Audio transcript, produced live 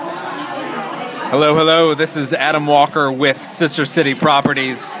Hello, hello. This is Adam Walker with Sister City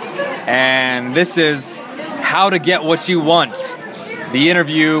Properties, and this is How to Get What You Want, the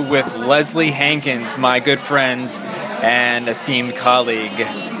interview with Leslie Hankins, my good friend and esteemed colleague.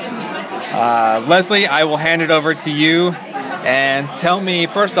 Leslie, I will hand it over to you, and tell me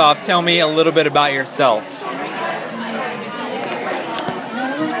a little bit about yourself.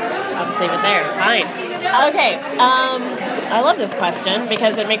 I'll just leave it there. Fine. Okay. I love this question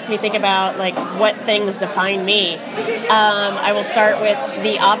because it makes me think about what things define me. I will start with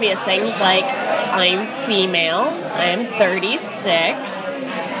the obvious things like I'm female, I'm 36,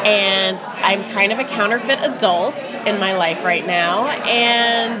 and I'm kind of a counterfeit adult in my life right now,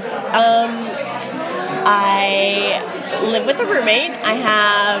 and I live with a roommate. I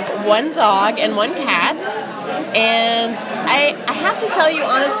have one dog and one cat, and I have to tell you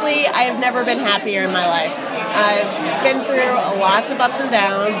honestly, I have never been happier in my life. I've been through lots of ups and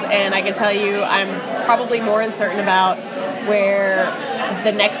downs, and I can tell you I'm probably more uncertain about where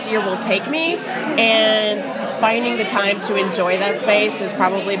the next year will take me, and finding the time to enjoy that space has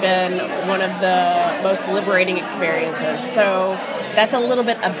probably been one of the most liberating experiences. So that's a little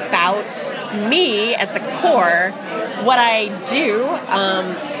bit about me at the core. What I do,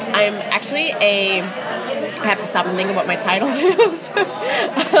 I'm actually I have to stop and think of what my title is.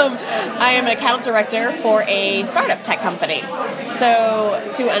 I am an account director for a startup tech company.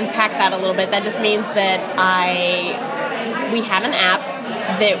 So to unpack that a little bit, that just means that we have an app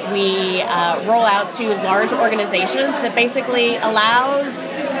that we roll out to large organizations that basically allows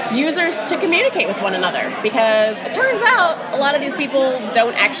users to communicate with one another, because it turns out a lot of these people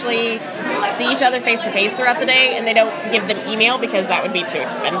don't actually see each other face to face throughout the day, and they don't give them email because that would be too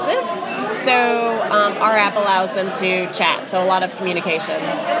expensive. So our app allows them to chat, so a lot of communication.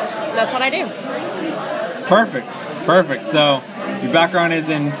 That's what I do. Perfect. So your background is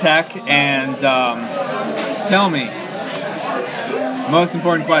in tech, and tell me, most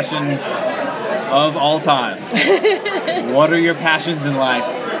important question of all time. What are your passions in life?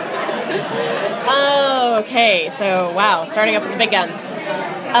 Oh, okay. So, wow, starting up with the big guns.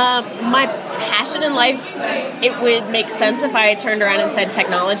 My passion in life, it would make sense if I turned around and said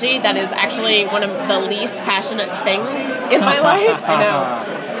technology. That is actually one of the least passionate things in my life. I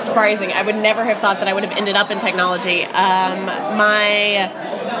know. It's surprising. I would never have thought that I would have ended up in technology.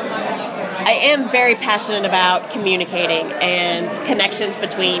 I am very passionate about communicating and connections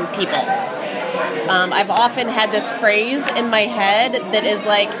between people. I've often had this phrase in my head that is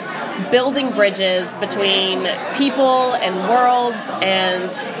like building bridges between people and worlds,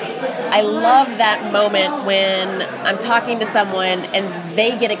 and I love that moment when I'm talking to someone and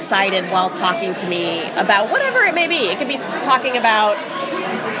they get excited while talking to me about whatever it may be. It could be talking about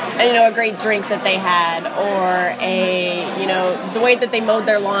a great drink that they had, or the way that they mowed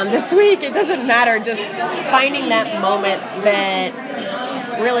their lawn this week. It doesn't matter. Just finding that moment that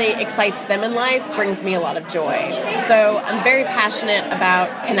really excites them in life brings me a lot of joy. So I'm very passionate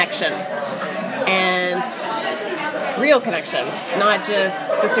about connection, and real connection, not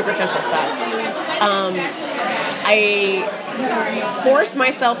just the superficial stuff. I force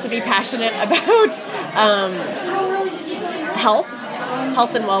myself to be passionate about health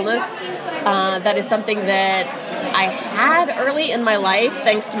and wellness. That is something that I had early in my life,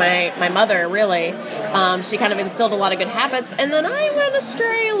 thanks to my mother, really. She kind of instilled a lot of good habits, and then I went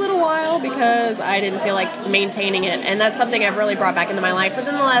astray a little while because I didn't feel like maintaining it. And that's something I've really brought back into my life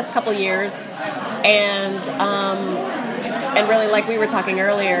within the last couple years. And really, like we were talking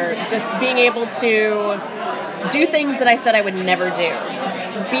earlier, just being able to do things that I said I would never do.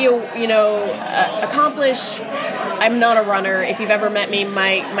 Accomplish. I'm not a runner. If you've ever met me,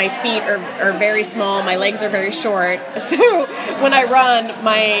 my feet are very small. My legs are very short. So when I run,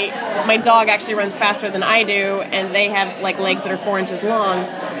 my dog actually runs faster than I do, and they have legs that are 4 inches long.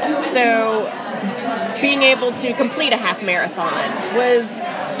 So being able to complete a half marathon was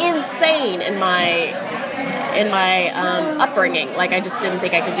insane in my upbringing. I just didn't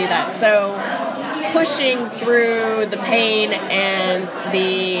think I could do that. So pushing through the pain and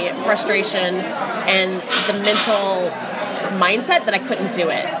the frustration and the mental mindset that I couldn't do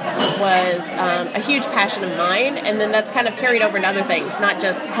it was a huge passion of mine. And then that's kind of carried over to other things, not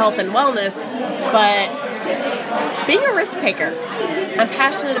just health and wellness, but being a risk taker. I'm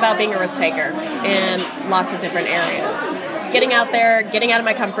passionate about being a risk taker in lots of different areas. Getting out there, getting out of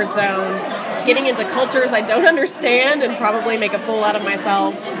my comfort zone, getting into cultures I don't understand and probably make a fool out of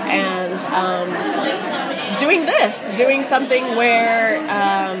myself, and doing something where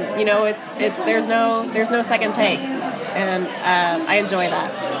there's no second takes, and I enjoy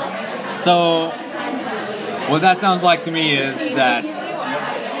that. So what that sounds like to me is that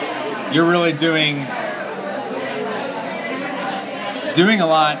you're really doing a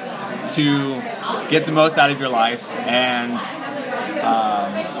lot to get the most out of your life and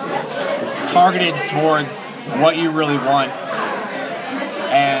targeted towards what you really want.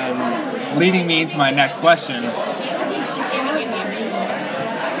 And leading me into my next question,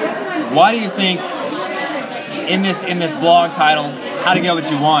 why do you think in this blog titled How to Get What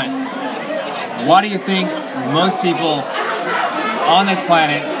You Want, why do you think most people on this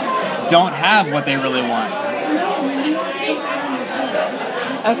planet don't have what they really want?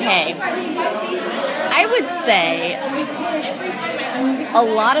 Okay. I would say a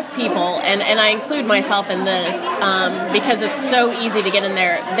lot of people, and I include myself in this, because it's so easy to get in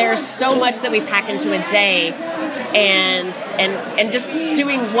there. There's so much that we pack into a day, and just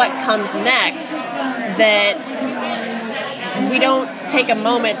doing what comes next, that we don't take a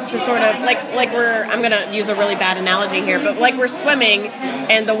moment to sort of, like I'm going to use a really bad analogy here, but like we're swimming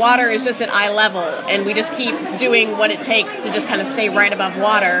and the water is just at eye level and we just keep doing what it takes to just kind of stay right above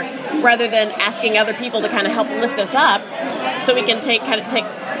water, rather than asking other people to kind of help lift us up so we can take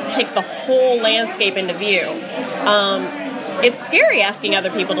the whole landscape into view. It's scary asking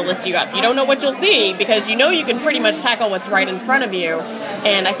other people to lift you up. You don't know what you'll see because you know you can pretty much tackle what's right in front of you,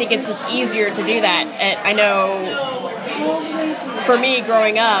 and I think it's just easier to do that. And I know for me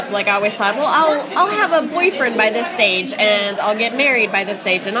growing up, like I always thought, well, I'll have a boyfriend by this stage, and I'll get married by this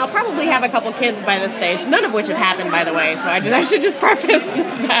stage, and I'll probably have a couple kids by this stage, none of which have happened, by the way, so I should just preface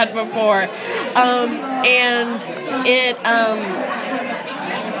that before.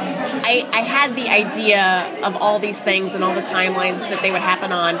 I had the idea of all these things and all the timelines that they would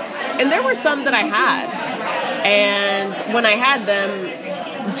happen on, and there were some that I had, and when I had them,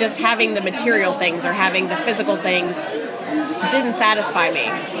 just having the material things or having the physical things didn't satisfy me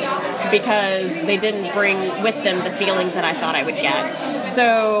because they didn't bring with them the feeling that I thought I would get.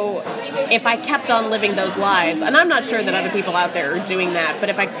 So if I kept on living those lives, and I'm not sure that other people out there are doing that, but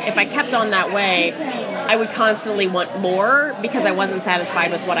if I kept on that way, I would constantly want more because I wasn't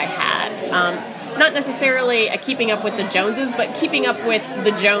satisfied with what I had. Not necessarily a keeping up with the Joneses, but keeping up with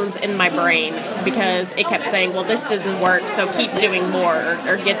the Jones in my brain, because it kept saying, well, this doesn't work, so keep doing more,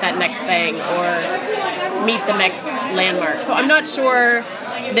 or get that next thing, or meet the next landmark. So I'm not sure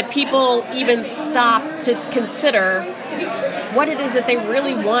that people even stop to consider what it is that they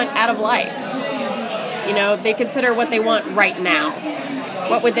really want out of life. You know, they consider what they want right now.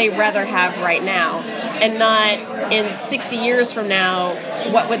 What would they rather have right now? And not in 60 years from now,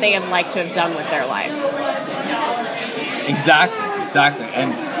 what would they have liked to have done with their life? Exactly.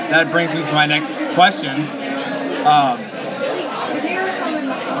 And that brings me to my next question.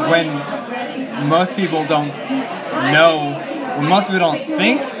 When most people don't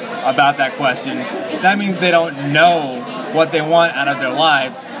think about that question, that means they don't know what they want out of their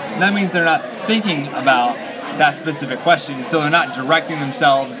lives. And that means they're not thinking about that specific question, so they're not directing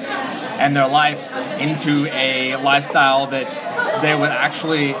themselves and their life into a lifestyle that they would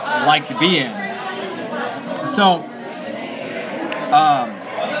actually like to be in. So,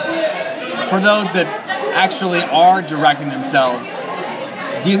 for those that actually are directing themselves,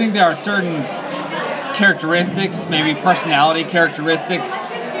 do you think there are certain characteristics, maybe personality characteristics,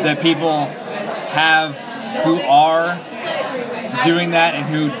 that people have who are doing that and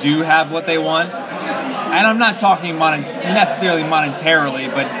who do have what they want? And I'm not talking necessarily monetarily,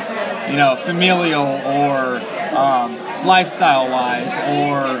 but familial or lifestyle-wise,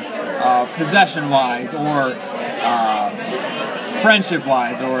 or possession-wise, or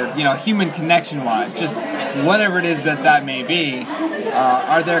friendship-wise, or human connection-wise, just whatever it is that may be.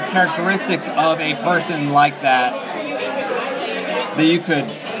 Are there characteristics of a person like that you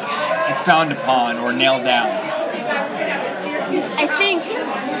could expound upon or nail down? I think,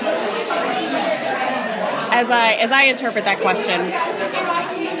 as I interpret that question,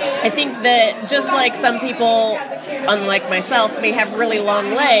 I think that just like some people, unlike myself, may have really long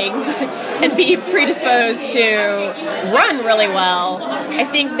legs and be predisposed to run really well, I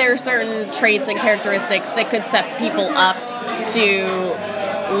think there are certain traits and characteristics that could set people up to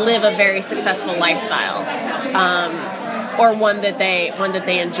live a very successful lifestyle, or one that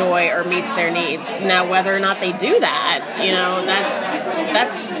they enjoy or meets their needs. Now, whether or not they do that,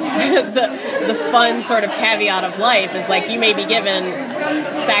 that's the fun sort of caveat of life, is like you may be given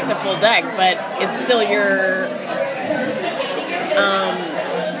stacked a full deck, but it's still your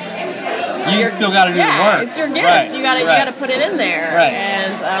you still got to do the work. It's your gift. Right. You got to put it in there. Right.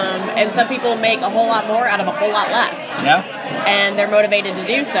 And some people make a whole lot more out of a whole lot less. Yeah. And they're motivated to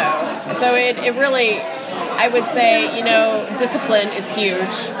do so. So it really, I would say, discipline is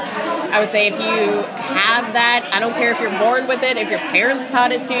huge. I would say if you have that, I don't care if you're born with it, if your parents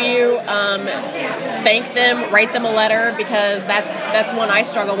taught it to you, thank them, write them a letter, because that's one I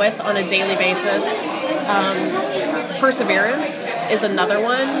struggle with on a daily basis. Perseverance is another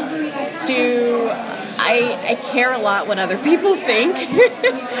one. I care a lot what other people think.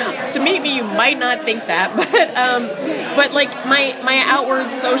 To meet me, you might not think that, but like my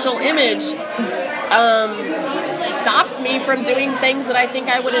outward social image stops me from doing things that I think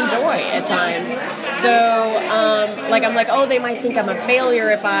I would enjoy at times. So, like I'm like, oh, they might think I'm a failure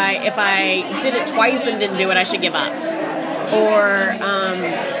if I did it twice and didn't do it, I should give up. Or,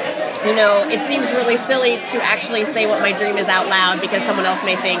 you know, it seems really silly to actually say what my dream is out loud because someone else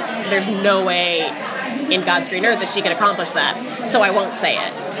may think there's no way in God's green earth that she could accomplish that, so I won't say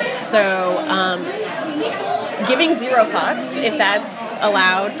it. So, giving zero fucks, if that's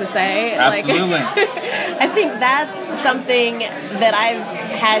allowed to say. Absolutely. Like, I think that's something that I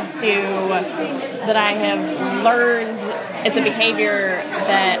have learned. It's a behavior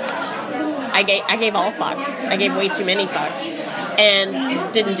that I gave all fucks. I gave way too many fucks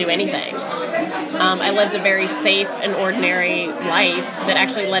and didn't do anything. I lived a very safe and ordinary life that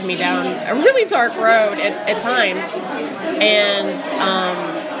actually led me down a really dark road at times, and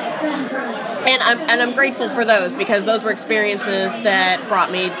I'm grateful for those, because those were experiences that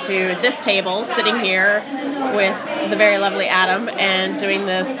brought me to this table, sitting here with the very lovely Adam and doing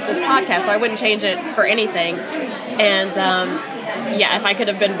this podcast. So I wouldn't change it for anything. And yeah, if I could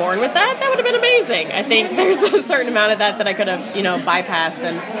have been born with that would have been amazing. I think there's a certain amount of that I could have, you know, bypassed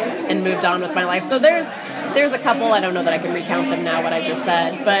and moved on with my life. So there's a couple. I don't know that I can recount them now, what I just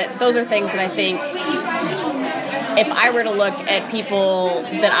said, but those are things that I think, if I were to look at people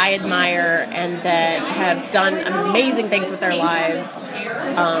that I admire and that have done amazing things with their lives,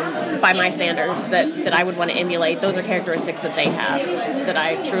 by my standards, that I would want to emulate, those are characteristics that they have that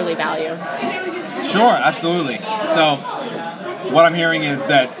I truly value. Sure, absolutely. So what I'm hearing is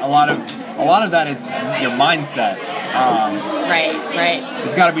that a lot of that is your mindset. Right.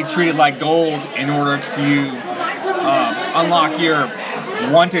 It's got to be treated like gold in order to unlock your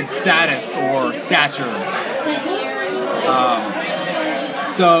wanted status or stature.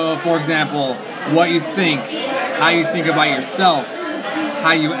 So, for example, what you think, how you think about yourself,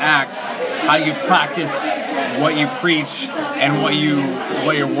 how you act, how you practice what you preach and what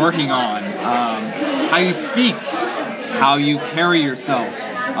you're working on, how you speak, how you carry yourself.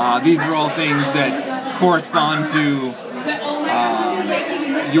 These are all things that correspond to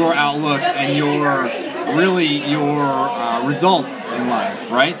your outlook and your results in life,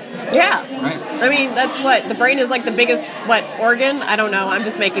 right? Yeah. Right. I mean, that's what, the brain is like the biggest, organ? I don't know. I'm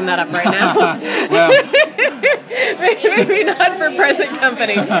just making that up right now. Well, maybe not for present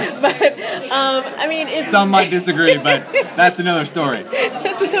company. But, I mean, some might disagree, but that's another story.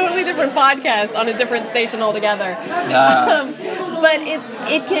 It's a totally different podcast on a different station altogether. But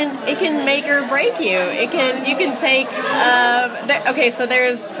it can make or break you. You can take, okay, so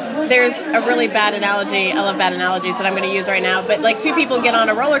there's a really bad analogy. I love bad analogies that I'm going to use right now. But like, two people get on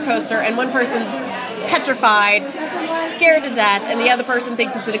a roller coaster and one person's petrified, scared to death, and the other person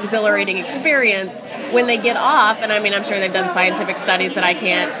thinks it's an exhilarating experience when they get off. And I mean, I'm sure they've done scientific studies that I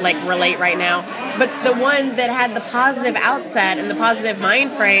can't like relate right now. But the one that had the positive outset and the positive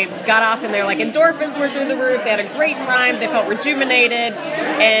mind frame got off, and their like endorphins were through the roof. They had a great time. They felt rejuvenated,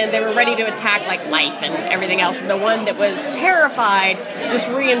 and they were ready to attack like life and everything else. And the one that was terrified just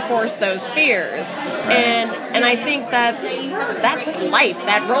reinforced those fears. And I think that's life.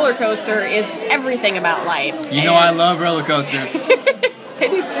 That roller coaster is everything about life. You know, I love roller coasters. I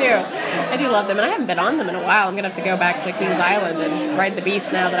do too. I do love them, and I haven't been on them in a while. I'm gonna have to go back to Kings Island and ride the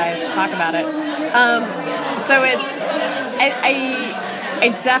Beast now that I talk about it. So it's, I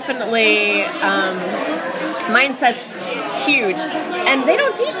definitely, mindset's huge, and they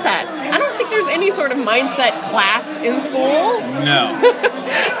don't teach that. I don't think there's any sort of mindset class in school. No.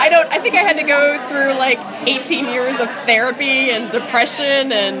 I think I had to go through like 18 years of therapy and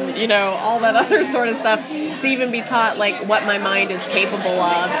depression and, you know, all that other sort of stuff to even be taught like what my mind is capable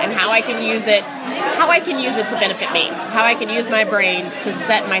of and how I can use it to benefit me, how I can use my brain to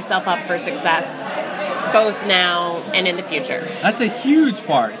set myself up for success, both now and in the future. That's a huge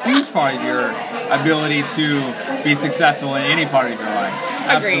part of your ability to be successful in any part of your life.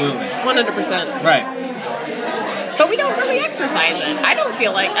 Agreed. Absolutely. 100%. Right. But we don't really exercise it. I don't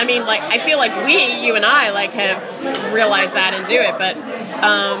feel like, I mean, like, I feel like you and I, like, have realized that and do it, but,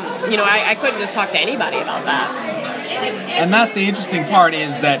 you know, I couldn't just talk to anybody about that. And that's the interesting part,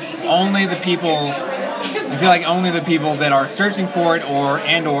 is that only the people that are searching for it or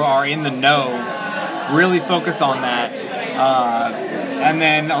are in the know really focus on that. And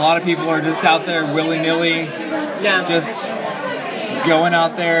then a lot of people are just out there willy-nilly, Yeah. just going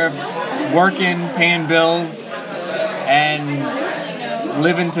out there, working, paying bills, and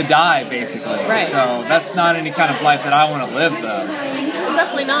living to die, basically. Right. So that's not any kind of life that I want to live, though.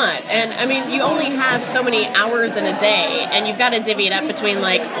 Definitely not. And I mean, you only have so many hours in a day, and you've got to divvy it up between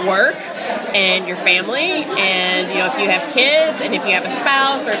like work and your family, and you know, if you have kids, and if you have a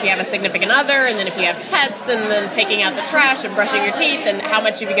spouse, or if you have a significant other, and then if you have pets, and then taking out the trash and brushing your teeth, and how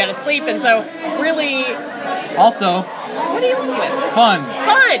much have you got to sleep, and so really, Also, what do you live with? fun.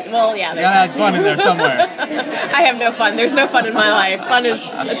 Fun. Well, yeah, there's Yeah, it's fun in there somewhere. I have no fun. There's no fun in my life. Fun is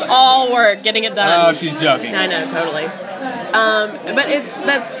it's all work, getting it done. Oh, she's joking. I know, totally. But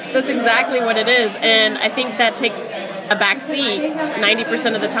that's exactly what it is, and I think that takes a back seat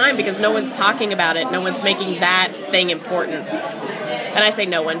 90% of the time because no one's talking about it. No one's making that thing important. And I say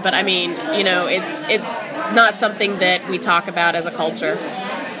no one, but I mean, you know, it's not something that we talk about as a culture.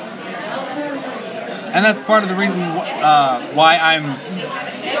 And that's part of the reason why I'm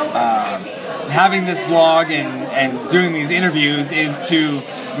having this vlog and doing these interviews is to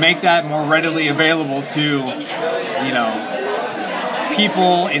make that more readily available to, you know,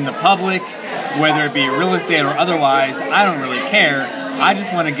 people in the public, whether it be real estate or otherwise. I don't really care. I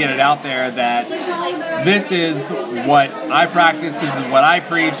just want to get it out there that this is what I practice, this is what I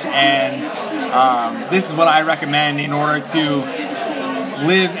preach, and this is what I recommend in order to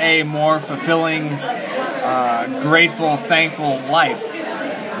live a more fulfilling, grateful, thankful life,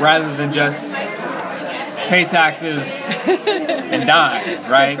 rather than just pay taxes and die,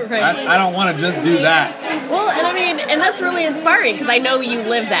 right? Right. I don't want to just do that. Well, and I mean, and that's really inspiring because I know you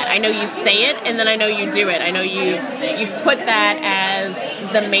live that. I know you say it, and then I know you do it. I know you've put that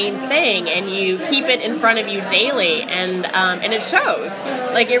as the main thing, and you keep it in front of you daily, and it shows.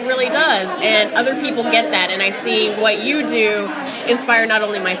 Like, it really does. And other people get that, and I see what you do inspire not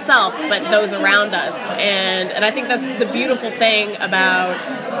only myself, but those around us. And I think that's the beautiful thing about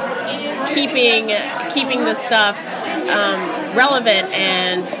keeping this stuff relevant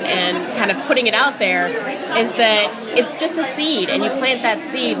and kind of putting it out there is that it's just a seed, and you plant that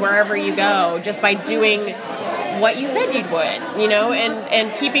seed wherever you go just by doing what you said you would, you know,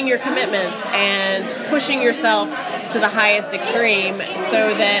 and keeping your commitments and pushing yourself to the highest extreme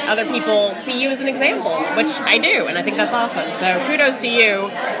so that other people see you as an example, which I do, and I think that's awesome. So kudos to you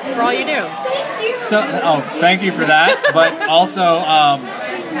for all you do. So, thank you for that, but also,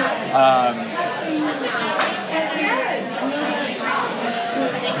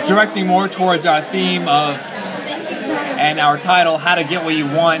 directing more towards our theme of, and our title, How to Get What You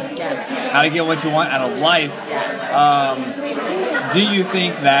Want, Yes. how to get what you want out of life. Yes. Do you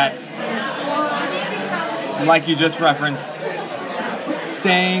think that, like you just referenced,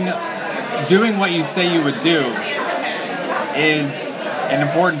 doing what you say you would do is an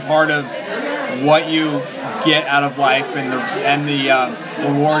important part of what you get out of life and the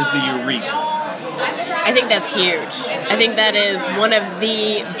rewards that you reap? I think that's huge. I think that is one of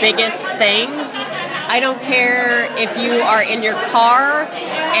the biggest things. I don't care if you are in your car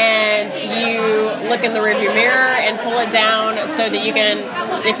and you look in the rearview mirror and pull it down so that you can,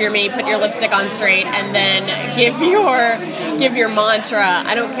 if you're me, put your lipstick on straight and then give your mantra.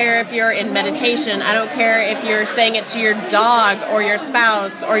 I don't care if you're in meditation. I don't care if you're saying it to your dog or your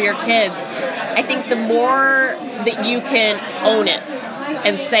spouse or your kids. I think the more that you can own it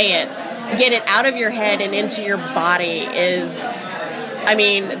and say it, get it out of your head and into your body is, I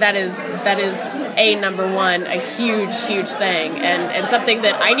mean, that is a number one, a huge thing, and something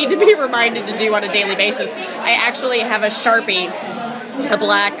that I need to be reminded to do on a daily basis. I actually have a Sharpie, a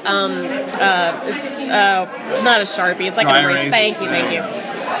black, it's not a Sharpie, it's like an eraser. Thank you.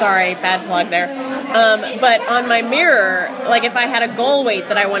 Sorry, bad plug there. But on my mirror, like if I had a goal weight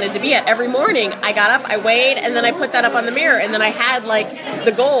that I wanted to be at every morning, I got up, I weighed, and then I put that up on the mirror, and then I had like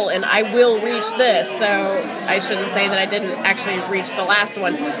the goal, and I will reach this. So I shouldn't say that I didn't actually reach the last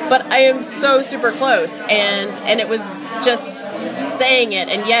one, but I am so super close, and it was just saying it.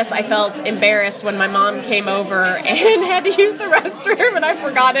 And yes, I felt embarrassed when my mom came over and had to use the restroom, and I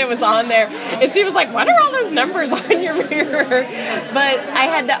forgot it was on there, and she was like, "What are all those numbers on your mirror?" But I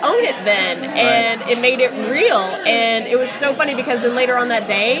had to own it then, and it made it real. And it was so funny because then later on that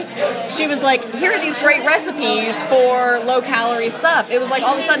day, she was like, "Here are these great recipes for low-calorie stuff." It was like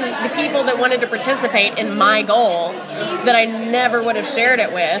all of a sudden the people that wanted to participate in my goal that I never would have shared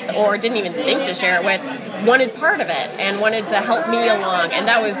it with or didn't even think to share it with wanted part of it and wanted to help me along, and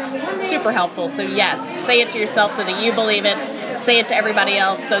that was super helpful. So yes, say it to yourself so that you believe it. Say it to everybody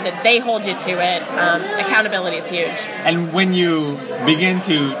else so that they hold you to it. Accountability is huge. And when you begin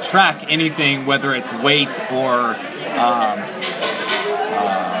to track anything, whether it's weight or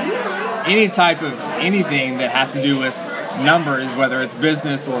any type of anything that has to do with numbers, whether it's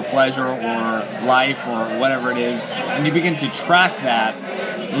business or pleasure or life or whatever it is, and you begin to track that,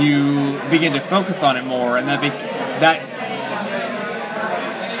 you begin to focus on it more, and that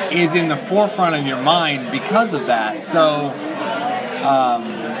is in the forefront of your mind because of that. So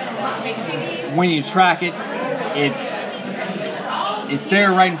when you track it, it's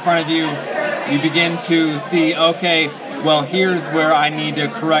there right in front of you. You begin to see, okay, well, here's where I need to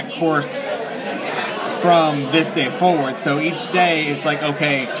correct course from this day forward. So each day it's like,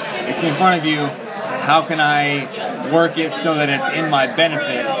 okay, it's in front of you. How can I work it so that it's in my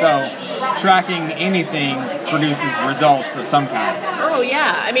benefit? So tracking anything produces results of some kind. Oh,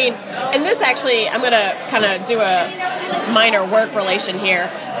 yeah. I mean, and this actually, I'm going to kind of do a minor work relation here,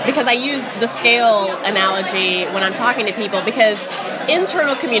 because I use the scale analogy when I'm talking to people, because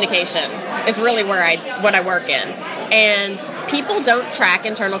internal communication is really what I work in. And people don't track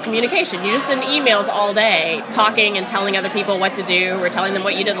internal communication. You just send emails all day talking and telling other people what to do or telling them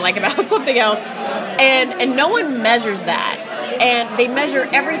what you didn't like about something else. And no one measures that. And they measure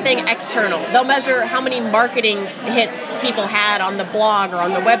everything external. They'll measure how many marketing hits people had on the blog or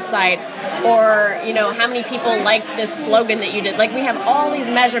on the website, or, you know, how many people liked this slogan that you did. Like, we have all these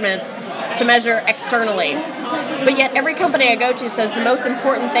measurements to measure externally. But yet every company I go to says the most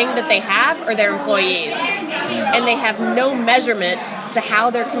important thing that they have are their employees. And they have no measurement to how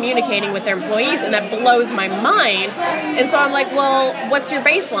they're communicating with their employees, and that blows my mind. And so I'm like, well, what's your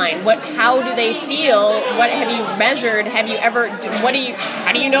baseline? How do they feel? What have you measured? Have you ever?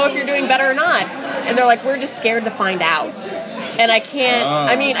 How do you know if you're doing better or not? And they're like, we're just scared to find out. And I can't.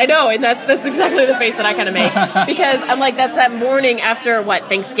 I mean, I know, and that's exactly the face that I kind of make, because I'm like, that's that morning after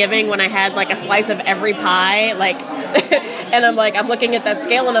Thanksgiving, when I had like a slice of every pie, like. And I'm like, I'm looking at that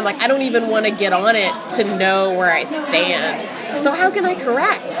scale, and I'm like, I don't even want to get on it to know where I stand. So how can I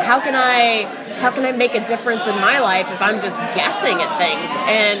correct? How can I make a difference in my life if I'm just guessing at things?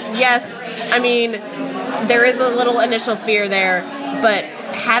 And yes, I mean, there is a little initial fear there, but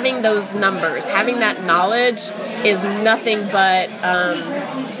having those numbers, having that knowledge is nothing but,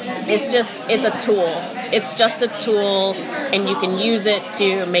 it's a tool. It's just a tool, and you can use it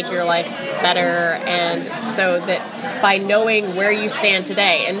to make your life better. And so that by knowing where you stand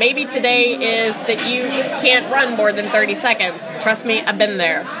today, and maybe today is that you can't run more than 30 seconds. Trust me, I've been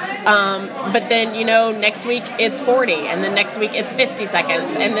there. But then, you know, next week it's 40, and then next week it's 50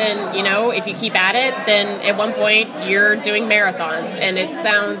 seconds. And then, you know, if you keep at it, then at one point you're doing marathons. And it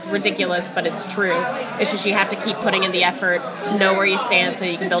sounds ridiculous, but it's true. It's just you have to keep putting in the effort, know where you stand so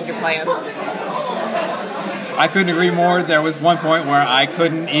you can build your plan. I couldn't agree more. There was one point where I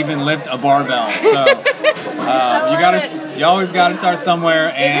couldn't even lift a barbell. So you always gotta start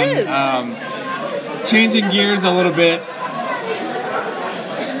somewhere. And changing gears a little bit,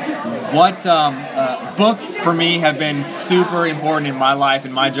 what books for me have been super important in my life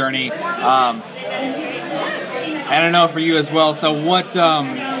and my journey, and I know for you as well. So what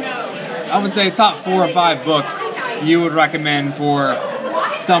I would say top 4 or 5 books you would recommend for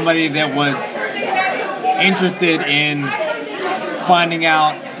somebody that was interested in finding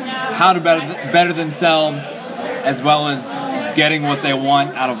out how to better themselves, as well as getting what they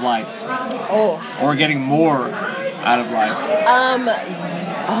want out of life, or getting more out of life.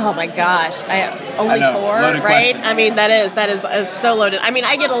 Oh my gosh, only 4, right? Question. I mean, that is so loaded. I mean,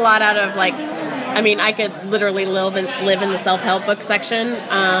 I get a lot out of I could literally live in the self-help book section,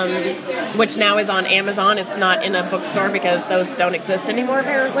 which now is on Amazon. It's not in a bookstore because those don't exist anymore,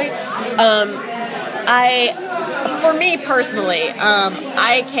 apparently. For me personally,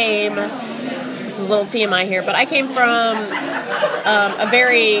 this is a little TMI here, but I came from a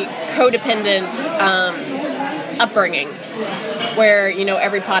very codependent upbringing, where, you know,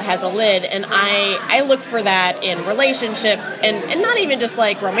 every pot has a lid, and I look for that in relationships, and not even just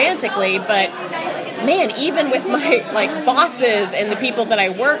like romantically, but man, even with my bosses and the people that I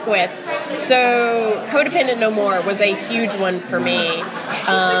work with. So Codependent No More was a huge one for me.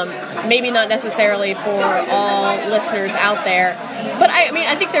 Maybe not necessarily for all listeners out there, but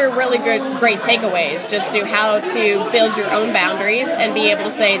I think they're really great takeaways, just to how to build your own boundaries and be able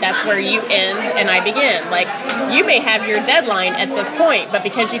to say that's where you end and I begin. Like, you may have your deadline at this point, but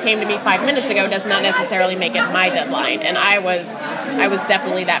because you came to me 5 minutes ago does not necessarily make it my deadline. And I was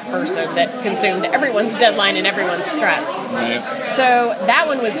definitely that person that consumed everyone's deadline and everyone's stress. Right. So that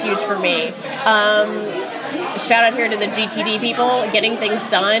one was huge for me. Shout out here to the GTD people, getting things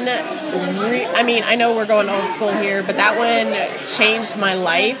done. I know we're going old school here, but that one changed my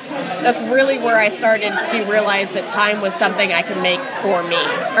life. That's really where I started to realize that time was something I could make for me,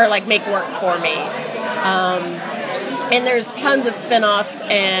 or make work for me. And there's tons of spin-offs,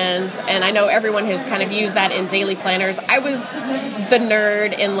 and I know everyone has kind of used that in daily planners. I was the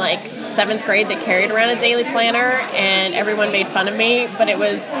nerd in like 7th grade that carried around a daily planner, and everyone made fun of me, but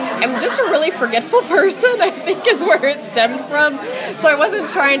I'm just a really forgetful person, I think is where it stemmed from. So I wasn't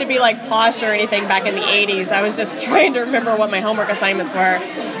trying to be like posh or anything back in the 80s. I was just trying to remember what my homework assignments were.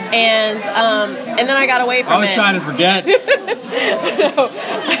 And then I got away from it. I was trying to forget. No,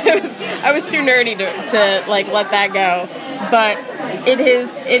 I was too nerdy to like let that go. But it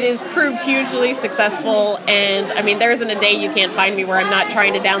is proved hugely successful, and I mean there isn't a day you can't find me where I'm not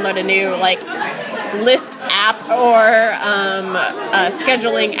trying to download a new like list app or a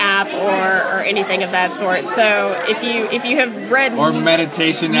scheduling app or anything of that sort. So if you have read or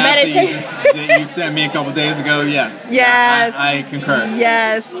meditation app that you sent me a couple days ago, yes, I concur.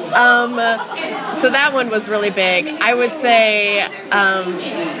 Yes. So that one was really big. I would say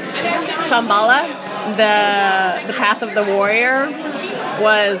Shambhala, the Path of the Warrior,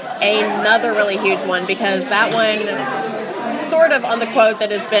 was another really huge one, because that one sort of on the quote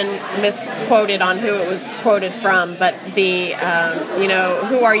that has been misquoted on who it was quoted from, but the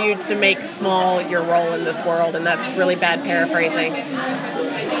who are you to make small your role in this world, and that's really bad paraphrasing,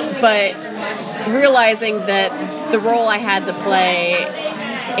 but realizing that the role I had to play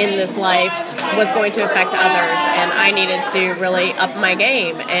in this life was going to affect others, and I needed to really up my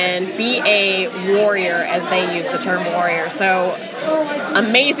game and be a warrior, as they use the term warrior. So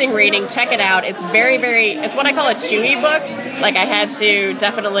amazing reading, check it out. It's very, very, it's what I call a chewy book. Like I had to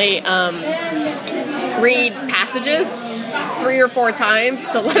definitely read passages 3 or 4 times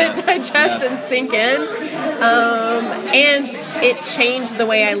to let it digest and sink in, and it changed the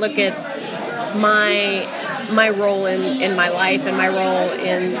way I look at my role in my life and my role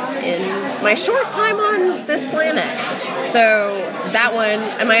in my short time on this planet. So that one,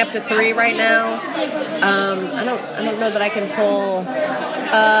 am I up to 3 right now? I don't know that I can pull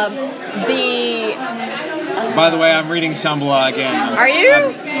By the way, I'm reading Shambhala again. Are you?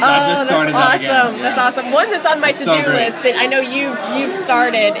 I just started that again. Yeah. That's awesome. One that's on my to-do list that I know you've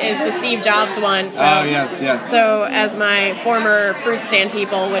started is the Steve Jobs one. So, oh, yes. So as my former fruit stand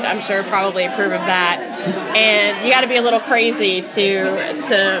people would, I'm sure, probably approve of that. And you got to be a little crazy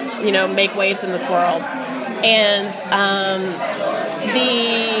to make waves in this world. And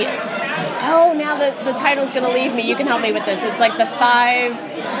now the title's going to leave me. You can help me with this. It's like the 5...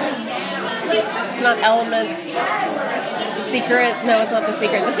 It's not Elements. Secret. No, it's not The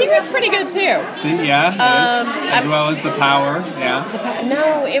Secret. The Secret's pretty good too. Yeah. As well as The Power. Yeah.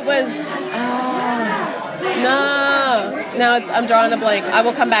 No, it was. No. I'm drawing a blank. I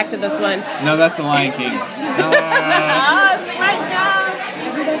will come back to this one. No, that's The Lion King.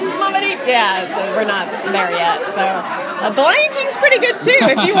 Yeah, we're not there yet. So The Lion King's pretty good too.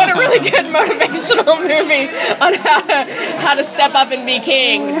 If you want a really good motivational movie on how to step up and be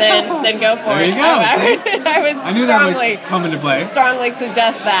king, then go for it. There you go. I knew that would come into play. Strongly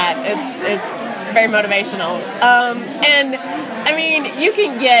suggest that. It's very motivational. And I mean, you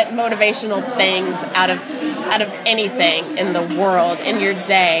can get motivational things out of anything in the world in your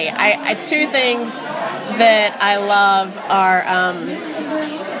day. I 2 things that I love are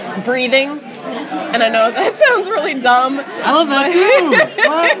breathing, and I know that sounds really dumb. I love that too.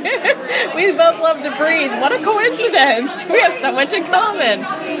 What? We both love to breathe. What a coincidence. We have so much in common.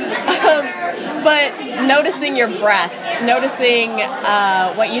 But noticing your breath, noticing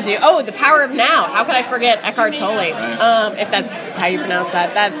what you do. Oh, The Power of Now. How could I forget Eckhart Tolle? If that's how you pronounce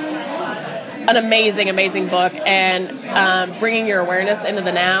that. That's an amazing, amazing book, and bringing your awareness into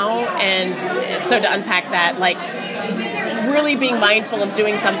the now. And so to unpack that, like really being mindful of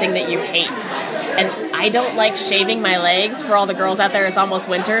doing something that you hate. And I don't like shaving my legs. For all the girls out there, it's almost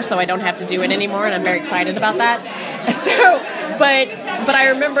winter, so I don't have to do it anymore, and I'm very excited about that. So, but I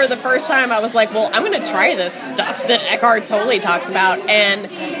remember the first time I was like, well, I'm going to try this stuff that Eckhart Tolle talks about. And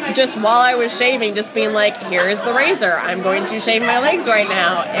just while I was shaving, just being like, here is the razor. I'm going to shave my legs right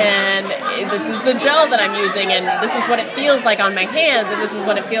now. And this is the gel that I'm using, and this is what it feels like on my hands, and this is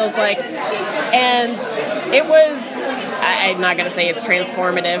what it feels like. And it was... I'm not going to say it's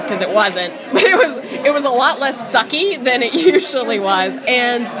transformative because it wasn't, but it was a lot less sucky than it usually was,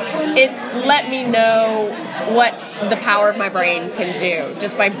 and it let me know what the power of my brain can do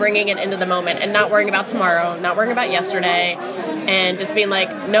just by bringing it into the moment and not worrying about tomorrow, not worrying about yesterday, and just being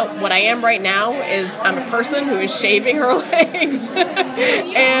like, nope, what I am right now is I'm a person who is shaving her legs,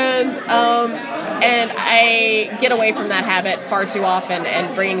 and I get away from that habit far too often,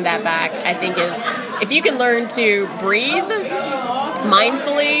 and bringing that back, I think, is if you can learn to breathe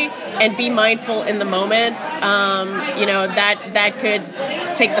mindfully and be mindful in the moment, that could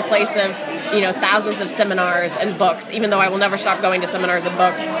take the place of thousands of seminars and books, even though I will never stop going to seminars and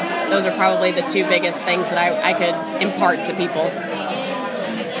books. Those are probably the two biggest things that I could impart to people.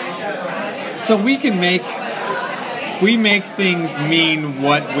 So we make things mean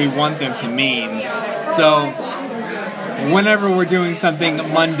what we want them to mean. So whenever we're doing something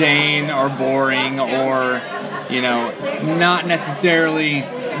mundane or boring or, not necessarily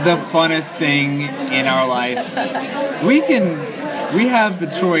the funnest thing in our life, we have the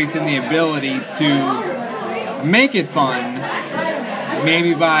choice and the ability to make it fun,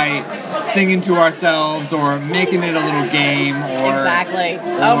 maybe by singing to ourselves or making it a little game or... Exactly.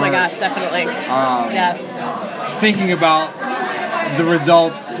 Oh my gosh, definitely. Yes. Thinking about the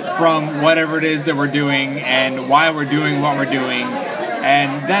results from whatever it is that we're doing and why we're doing what we're doing.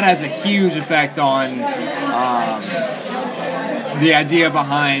 And that has a huge effect on the idea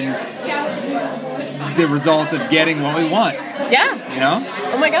behind the result of getting what we want. Yeah.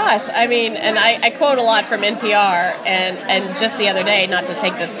 Oh my gosh. I mean, and I quote a lot from NPR, and just the other day, not to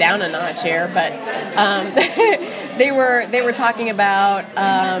take this down a notch here, but they were talking about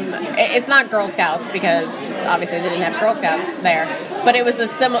it's not Girl Scouts, because obviously they didn't have Girl Scouts there, but it was a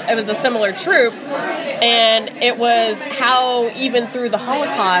similar troop, and it was how even through the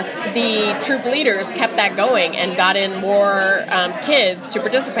Holocaust the troop leaders kept that going and got in more kids to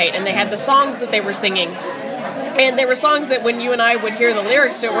participate, and they had the songs that they were singing. And there were songs that when you and I would hear the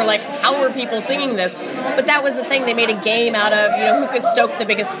lyrics to it, we're like, how are people singing this? But that was the thing. They made a game out of, who could stoke the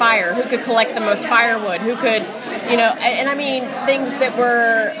biggest fire, who could collect the most firewood, who could, and I mean, things that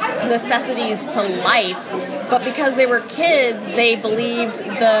were necessities to life. But because they were kids, they believed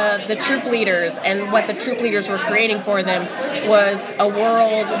the troop leaders, and what the troop leaders were creating for them was a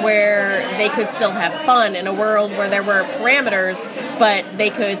world where they could still have fun, and a world where there were parameters, but they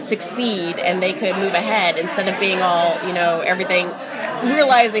could succeed and they could move ahead instead of being all, everything,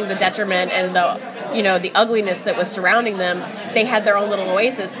 realizing the detriment and the ugliness that was surrounding them. They had their own little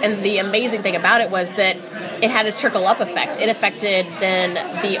oasis, and the amazing thing about it was that it had a trickle-up effect. It affected then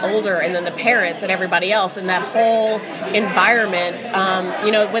the older and then the parents and everybody else, and that whole environment,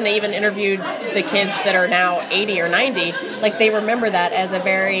 when they even interviewed the kids that are now 80 or 90, like they remember that as a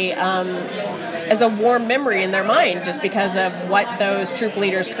very, as a warm memory in their mind, just because of what those troop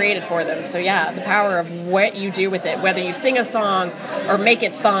leaders created for them. So yeah, the power of what you do with it, whether you sing a song or make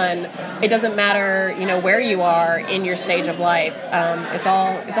it fun, it doesn't matter, where you are in your stage of life. It's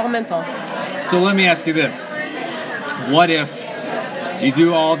all mental. So let me ask you this. What if you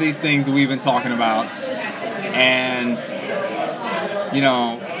do all these things that we've been talking about, and,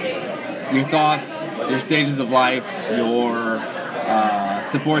 your thoughts, your stages of life, your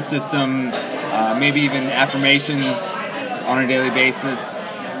support system, maybe even affirmations on a daily basis,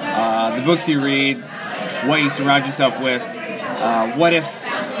 the books you read, what you surround yourself with. What if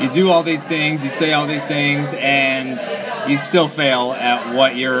you do all these things, you say all these things, and you still fail at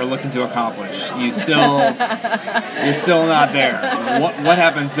what you're looking to accomplish? You're still not there. What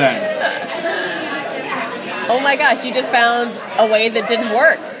happens then? Oh my gosh, you just found a way that didn't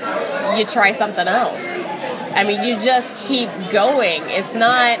work. You try something else. I mean, you just keep going.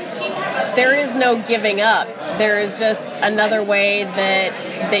 There is no giving up. There is just another way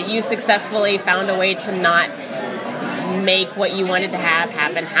that you successfully found a way to not make what you wanted to have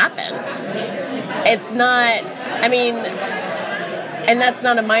happen. It's not, and that's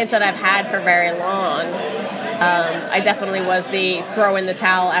not a mindset I've had for very long. I definitely was the throw in the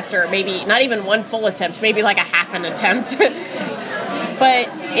towel after maybe not even one full attempt, maybe like a half an attempt. But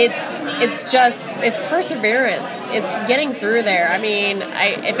it's perseverance. It's getting through there.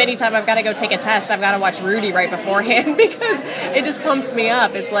 If anytime I've got to go take a test, I've got to watch Rudy right beforehand, because it just pumps me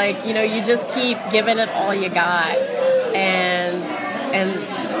up. It's like, you just keep giving it all you got. And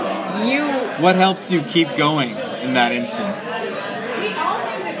you... What helps you keep going in that instance?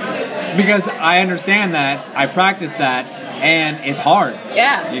 Because I understand that, I practice that, and it's hard.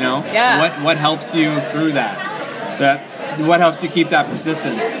 Yeah. Yeah. What helps you through that? What helps you keep that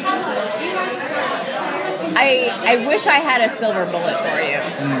persistence? I wish I had a silver bullet for you.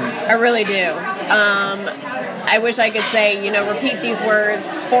 I really do. I wish I could say, repeat these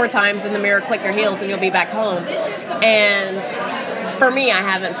words 4 times in the mirror, click your heels, and you'll be back home. And for me, I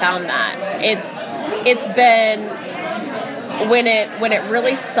haven't found that. It's been when it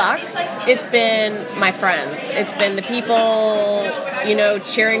really sucks, it's been my friends. It's been the people,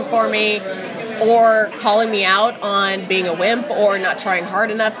 cheering for me, or calling me out on being a wimp or not trying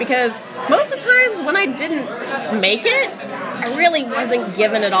hard enough, because most of the times when I didn't make it, I really wasn't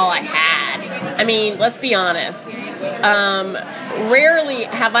giving it all I had. Let's be honest. rarely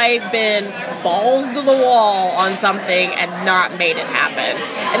have I been balls to the wall on something and not made it happen.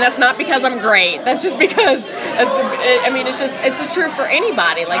 And that's not because I'm great. That's just because it's true for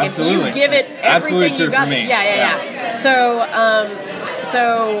anybody. Like Absolutely. if you give it everything you got. For me. Yeah. So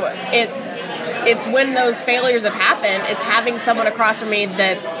it's when those failures have happened, it's having someone across from me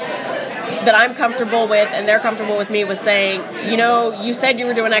that I'm comfortable with and they're comfortable with me with saying, you said you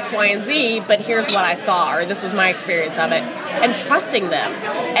were doing X, Y, and Z, but here's what I saw, or this was my experience of it. And trusting them.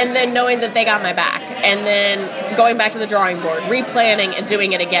 And then knowing that they got my back. And then going back to the drawing board, replanning and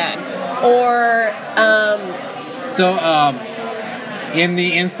doing it again. Or... in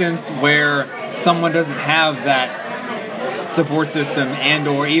the instance where someone doesn't have that support system and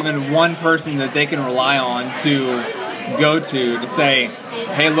or even one person that they can rely on to go to say,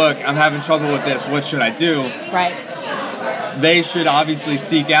 hey, look, I'm having trouble with this, what should I do? Right. They should obviously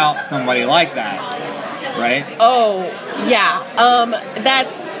seek out somebody like that, right? Oh, yeah.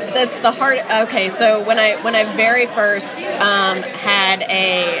 That's the hard... Okay, so when I very first had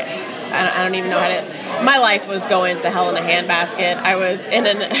I don't even know how to... My life was going to hell in a handbasket. I was in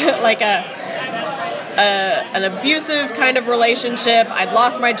an abusive kind of relationship. I'd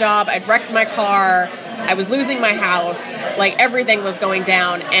lost my job. I'd wrecked my car. I was losing my house. Like, everything was going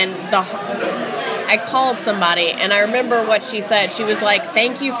down. And I called somebody, and I remember what she said. She was like,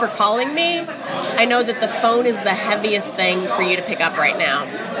 thank you for calling me. I know that the phone is the heaviest thing for you to pick up right now.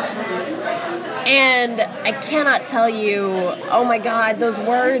 And I cannot tell you, oh my God, those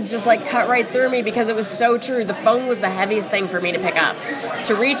words just like cut right through me because it was so true. The phone was the heaviest thing for me to pick up,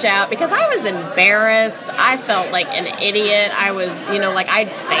 to reach out, because I was embarrassed. I felt like an idiot. I was, like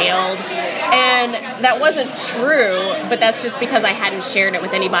I'd failed. And that wasn't true, but that's just because I hadn't shared it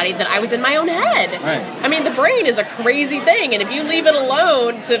with anybody, that I was in my own head. Right. I mean, the brain is a crazy thing, and if you leave it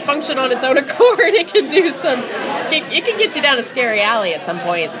alone to function on its own accord, it can get you down a scary alley at some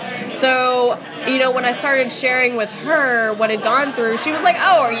points. So, when I started sharing with her what had gone through, she was like,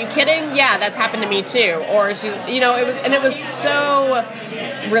 oh, are you kidding? Yeah, that's happened to me too. Or it was so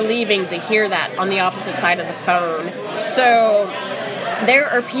relieving to hear that on the opposite side of the phone. So there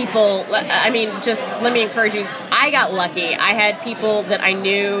are people, just let me encourage you. I got lucky. I had people that I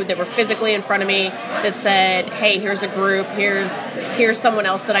knew that were physically in front of me that said, hey, here's a group, here's someone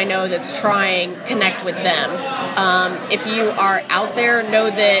else that I know that's trying, connect with them. If you are out there, know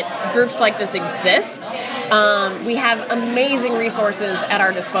that groups like this exist. We have amazing resources at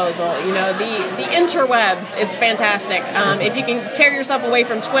our disposal. The interwebs, it's fantastic. If you can tear yourself away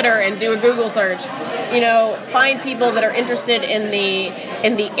from Twitter and do a Google search, find people that are interested in the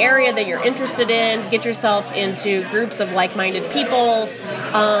area that you're interested in, get yourself into groups of like-minded people,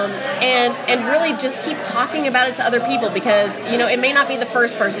 and really just keep talking about it to other people, because it may not be the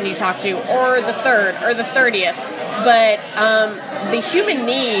first person you talk to or the third or the 30th, but the human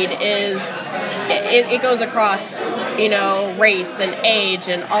need is it goes across race and age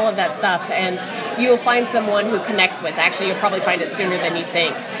and all of that stuff, and you'll find someone who connects with. Actually, you'll probably find it sooner than you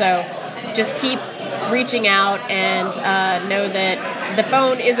think. So just keep reaching out and know that the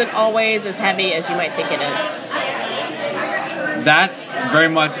phone isn't always as heavy as you might think it is. That very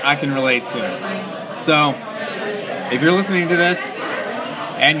much I can relate to. So if you're listening to this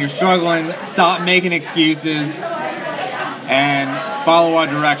and you're struggling, stop making excuses and follow our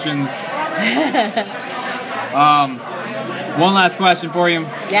directions. One last question for you.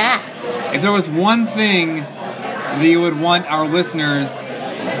 Yeah. If there was one thing that you would want our listeners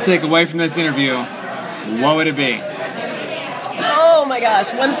to take away from this interview, what would it be? Oh my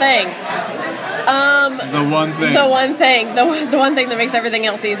gosh, one thing. The one thing. The one thing. The one thing that makes everything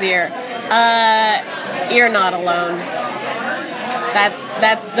else easier. You're not alone.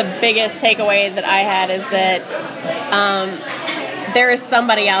 That's the biggest takeaway that I had, is that there is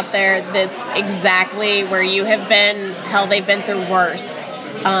somebody out there that's exactly where you have been. Hell, they've been through worse.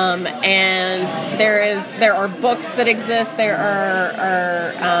 And there are books that exist. There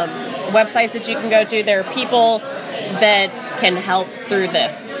are websites that you can go to. There are people that can help through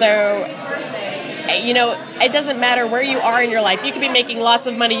this. So, it doesn't matter where you are in your life. You can be making lots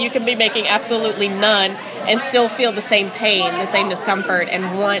of money. You can be making absolutely none and still feel the same pain, the same discomfort,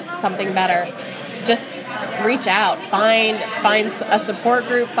 and want something better. Just reach out. Find a support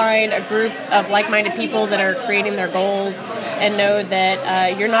group. Find a group of like-minded people that are creating their goals, and know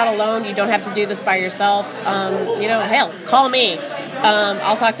that you're not alone. You don't have to do this by yourself. Hell, call me.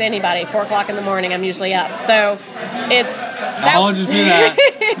 I'll talk to anybody. 4 o'clock in the morning, I'm usually up. So I'll hold you to that.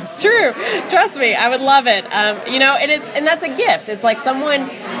 It's true. Trust me, I would love it. And that's a gift. It's like someone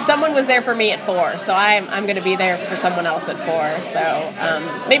was there for me at 4, so I'm going to be there for someone else at 4. So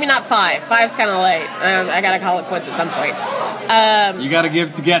maybe not 5. 5's kind of late. I got to call it quits at some point. You got to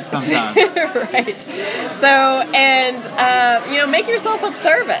give to get sometimes. Right. So, and make yourself of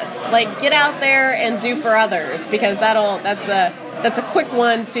service. Like, get out there and do for others, because that's a quick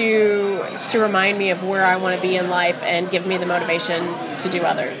one to remind me of where I want to be in life and give me the motivation to do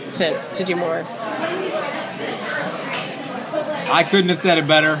more. I couldn't have said it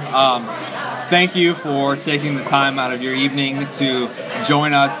better. Thank you for taking the time out of your evening to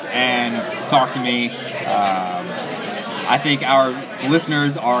join us and talk to me. I think our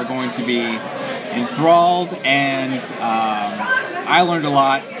listeners are going to be enthralled, and I learned a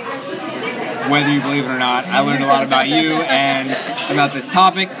lot, whether you believe it or not. I learned a lot about you and about this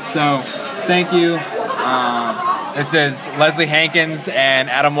topic, so thank you. This is Leslie Hankins and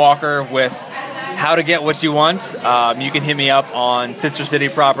Adam Walker with How to Get What You Want. You can hit me up on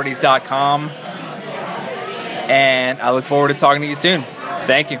sistercityproperties.com, and I look forward to talking to you soon.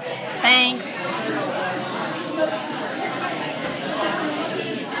 Thank you. Thanks.